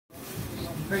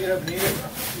Bring it up and eat it.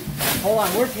 Hold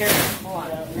on, we're tearing.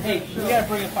 Hold on. Hey, you gotta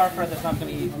bring a far further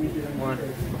company. One.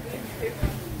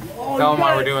 Tell them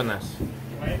why we're doing this.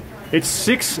 It's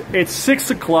 6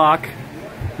 o'clock.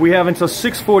 We have until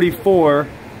 6:44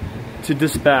 to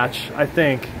dispatch, I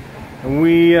think. And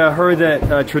we heard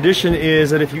that tradition is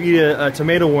that if you eat a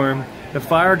tomato worm, the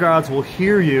fire gods will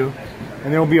hear you,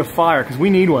 and there will be a fire. Because we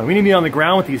need one. We need to be on the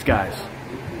ground with these guys.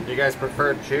 Do you guys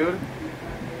prefer chewed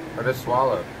or just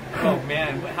swallowed? Oh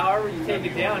man, however you take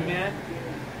it down, man.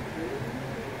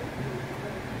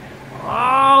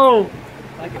 Oh!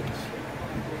 Like it.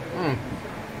 Mm.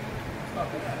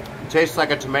 Tastes like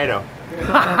a tomato.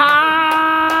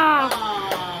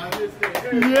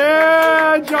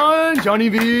 Yeah, Johnny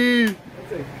V.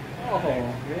 Oh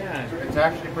man, It's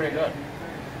actually pretty good.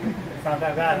 It's not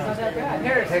that bad. it's not that bad. It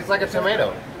Harris, tastes like a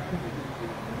tomato.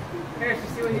 Harris,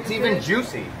 you see what It's even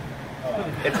juicy.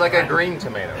 It's like a green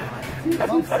tomato.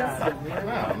 Not bad.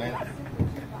 Wow, man.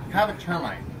 Have a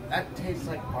termite. That tastes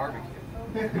like barbecue.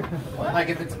 Like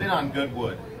if it's been on good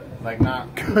wood. Like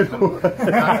not Good wood.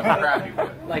 Not some crappy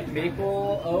wood. Like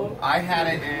maple oak. I had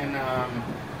it in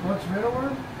What's tomato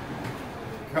worm?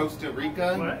 Costa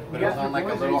Rica, What? but it was on like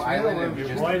a little island and we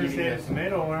just Why did you eating say it. it's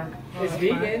tomato worm? It's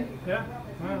vegan. Yeah.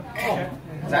 Well, okay.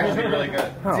 It's actually really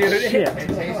good. Oh, Dude, shit. It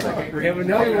tastes like a We have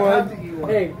another one.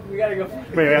 Hey, we gotta go.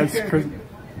 Wait, that's Chris.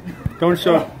 Don't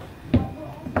show.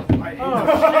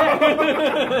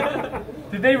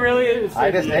 Did they really?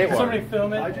 I just ate Did somebody one.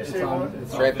 film it? I just ate one.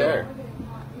 It's right there.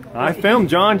 I filmed.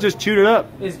 John just chewed it up.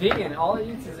 It's vegan. All it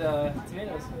eats is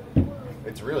tomatoes.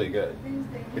 It's really good.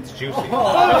 It's juicy.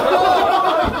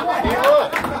 Oh. See,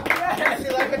 look.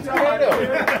 Juicy like a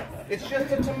tomato. It's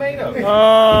just a tomato.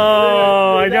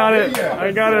 Oh, I got it.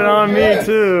 I got it on me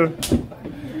too.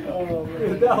 Oh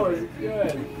man, that was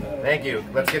good. Thank you.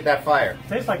 Let's get that fire.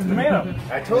 Tastes like tomato.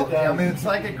 I told you. I mean, it's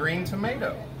like a green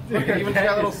tomato. You can even see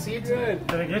a little seeds in it.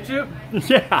 Did I get you?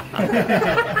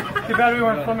 Yeah. Too bad we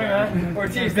weren't filming that.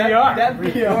 Ortiz, VR. that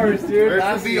VR's, dude.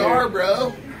 Where's the VR,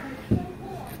 bro?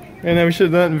 And then we should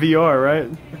have done it in VR, right?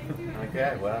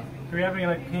 Okay, well. Do we have any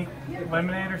like pink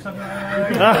lemonade or something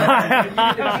like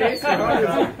that? Chase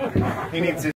it. He needs to